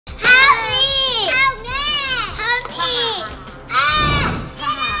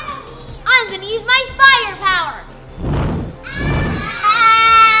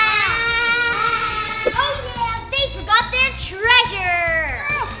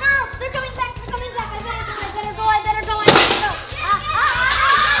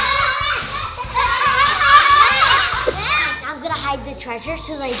treasure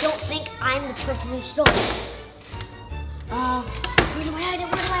so they don't think I'm the person who stole it. Where do I hide it?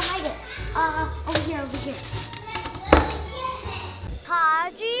 Where do I hide it? Over here, over here.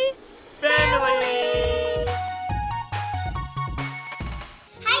 Kaji Family!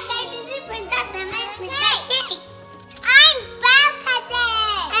 Hi guys, this is Princess Emma and Princess Kitty. I'm Belle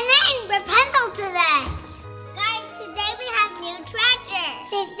today. And I'm Rapunzel today. Guys, today we have new treasure.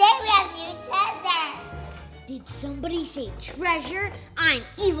 Did somebody say treasure? I'm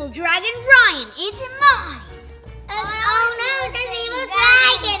Evil Dragon Ryan. It's mine. Oh no, it's an evil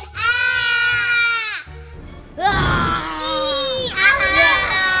dragon.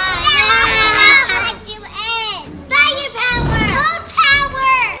 Let you in. Fire power. Cold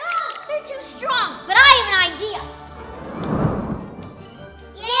power. They're too strong, but I have an idea.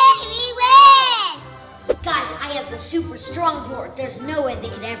 Yay, we win. Guys, I have the super strong board. There's no way they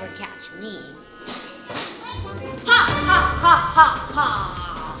could ever catch me. Ha ha ha ha ha!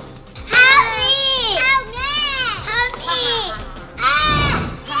 Help me. Help me.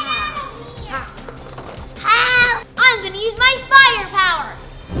 Help. I'm gonna use my fire power.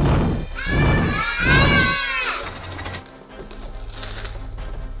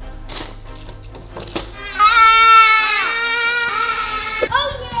 Oh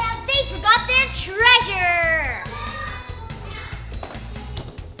yeah, they forgot their treasure.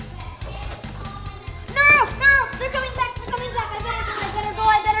 No, they're coming back.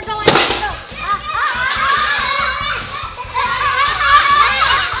 I better go.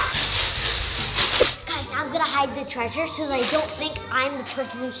 Guys, I'm gonna hide the treasure so they don't think I'm the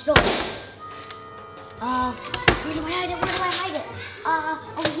person who stole it. Where do I hide it?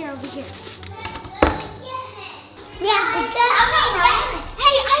 Over here. Yeah.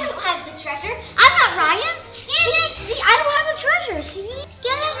 Hey, I don't have the treasure. I'm not Ryan. See, I don't have a treasure, see?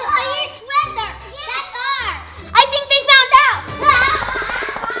 Give us all your treasure. That's ours. I think they found out.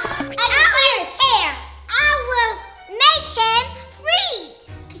 I can clear his hair. I will make him free.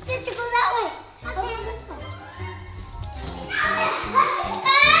 Sister, go that way. I'll go this way.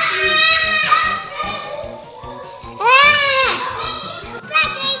 That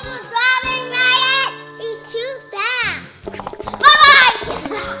evil dragon Ryan. He's too fast. Bye-bye.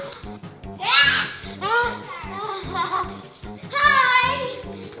 Hi.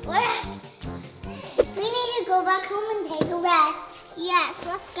 We need to go back home and take a rest. Yes,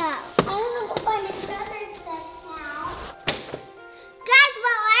 let's go. I want to go find another chest now. Guys,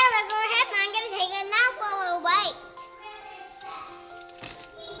 while I go ahead, I'm going to take a nap while we wait.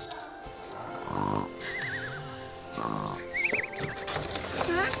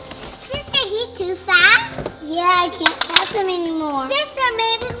 Huh? Sister, he's too fast? Yeah, I can't catch him anymore. Sister,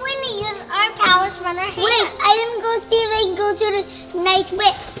 maybe we need to use our powers from our hands. Wait, I didn't go see if I can go to the nice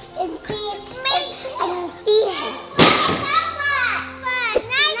whip and see if I can see him.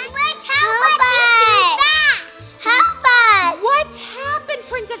 Help us! What's happened,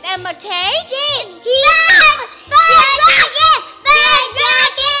 Princess Emma Kay? Bad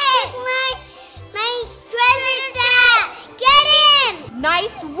dragon! My treasure set! Get in!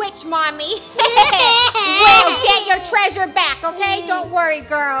 Nice witch, Mommy. We'll get your treasure back, okay? Don't worry,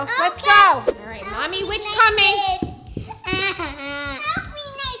 girls. Let's go. All right, Mommy witch coming. Help me,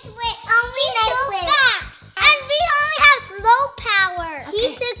 nice witch. Nice witch. And we only have slow power. Okay. He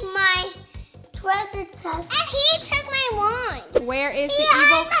took my treasure chest. And he took my wand. Where is the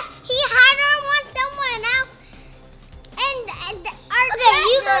evil? He had our wand somewhere else. And our treasure.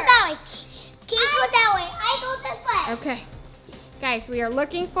 You go that way. Keep go that way. I go this way. Okay. Guys, we are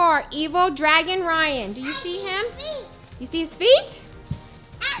looking for evil dragon Ryan. Do you see him? Feet. You see his feet?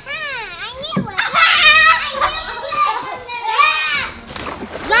 I knew it.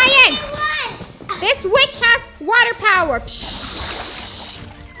 Ryan! This witch has water power.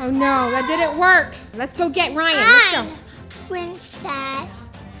 Oh no, that didn't work. Let's go get Ryan. Let's go. Princess.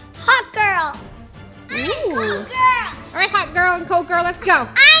 Hot girl. Ooh. Cold girl. All right, hot girl and cold girl, let's go.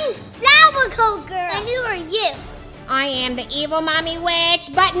 I'm flower cold girl. And who are you? I am the evil mommy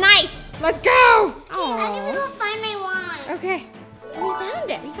witch, but nice. Let's go. I'm gonna go find my wand. Okay. We found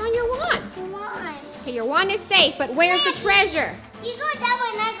it. We found your wand. The wand. Okay, your wand is safe, but where's the treasure? You go that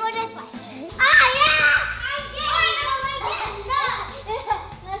way and I go this way. Yeah!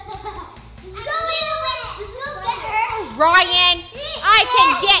 Ryan, I can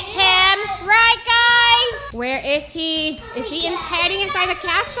get him. Right, guys? Where is he? Is he hiding inside the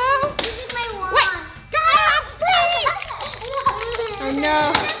castle? This is my wand. Wait, God, please. Oh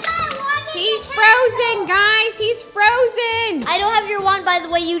no. He's frozen, guys. He's frozen. I don't have your wand, by the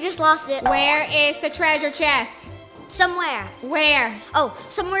way. You just lost it. Where is the treasure chest? Somewhere. Where? Oh,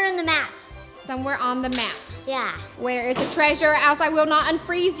 somewhere in the map. somewhere on the map. Yeah. Where is the treasure? Else I will not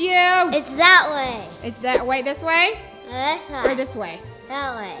unfreeze you. It's that way. It's that way, this way? This way. Or this way?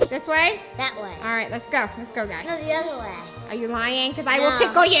 That way. This way? That way. All right, let's go. Let's go, guys. No, the other way. Are you lying? Because I No. will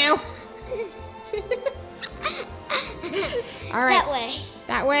tickle you. All right. That way.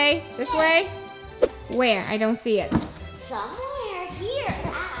 That way? This way? Where? I don't see it. Somewhere here.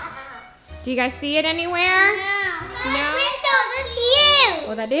 Do you guys see it anywhere? No? Crystal, that's huge.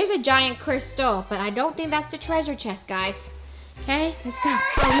 Well, that is a giant crystal, but I don't think that's the treasure chest, guys. Okay, let's go.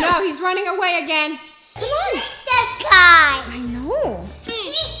 Oh no, he's running away again. Come on. This guy. I know.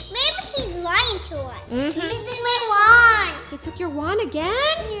 Maybe he's lying to us. Mm-hmm. This is my wand. He took your wand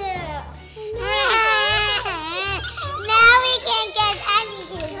again? Yeah. Now we can't get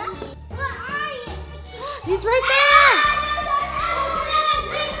anything. Where are you? He's right there.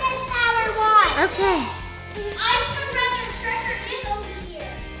 Princess power wand. Okay. I surrender. Treasure is over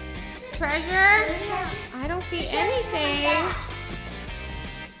here. Treasure? I don't see anything.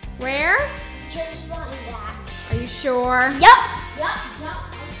 Where? Just find that. Are you sure? Yup.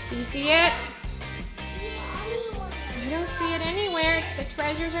 Do you see it? I don't see it anywhere. The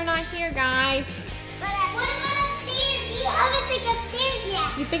treasures are not here, guys. But what about upstairs? We haven't been upstairs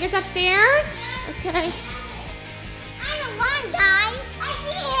yet. You think it's upstairs? Okay. I don't want, guys. I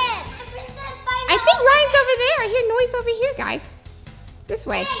see him. The princess I think Ryan's over there. I hear noise over here, guys. This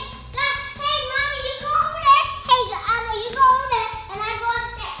way. Hey, Mommy, you go over there. Hey, Emma, you go over there, and I go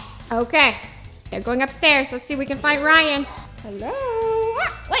upstairs. Okay. They're going upstairs. Let's see if we can find Ryan. Hello.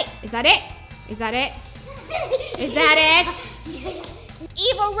 Ah, wait, is that it? Is that it? Is that it?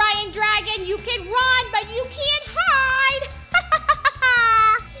 Evil Ryan Dragon, you can run, but you can't hide.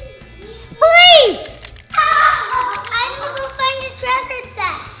 Freeze! I'm gonna go find the treasure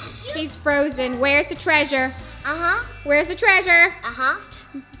set. He's frozen. Where's the treasure? Uh-huh. Where's the treasure? Uh-huh.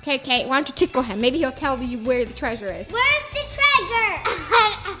 Okay, Kate, why don't you tickle him? Maybe he'll tell you where the treasure is. Where's the treasure?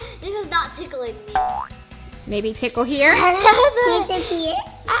 This is not tickling me. Maybe tickle here? Is it here?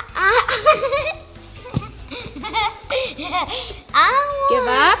 Give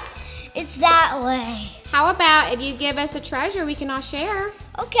up? It's that way. How about if you give us the treasure, we can all share?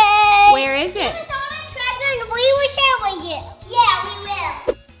 Okay. Where is it? It's on the treasure. We will share with you. Yeah, we will.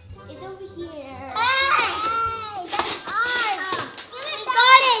 It's over here. Hey, that's ours. We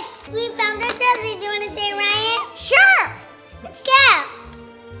got it. We found the treasure. Do you want to say, Ryan? Sure. Let's go.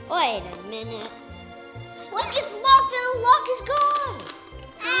 Wait a minute. What? It's locked and the lock is gone.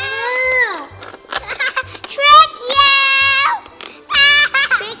 Oh. Trick you!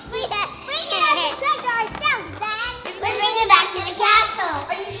 Trick you. We're gonna trick ourselves, Dad. Let's bring it back to the castle.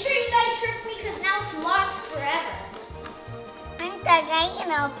 Are you sure you guys tricked me? Because now it's locked forever. I'm stuck. I can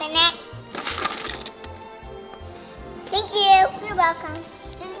open it. Thank you. You're welcome.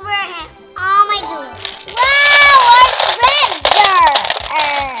 This is where I have all my tools. Wow, our treasure!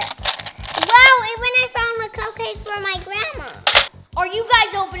 Wow, even I found a cupcake for my grandma. Are you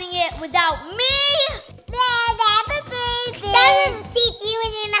guys opening it without me? Doesn't teach you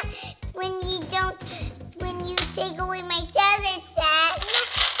when you take away my treasure set.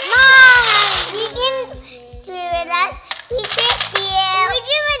 Mom, you can screw with us. We tricked you.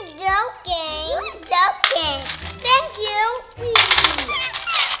 We were joking. You were joking. Thank you.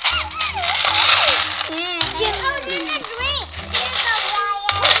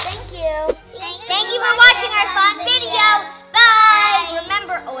 Thank you. Thank you for watching our fun video. Bye.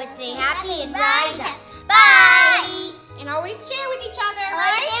 Remember, always stay happy and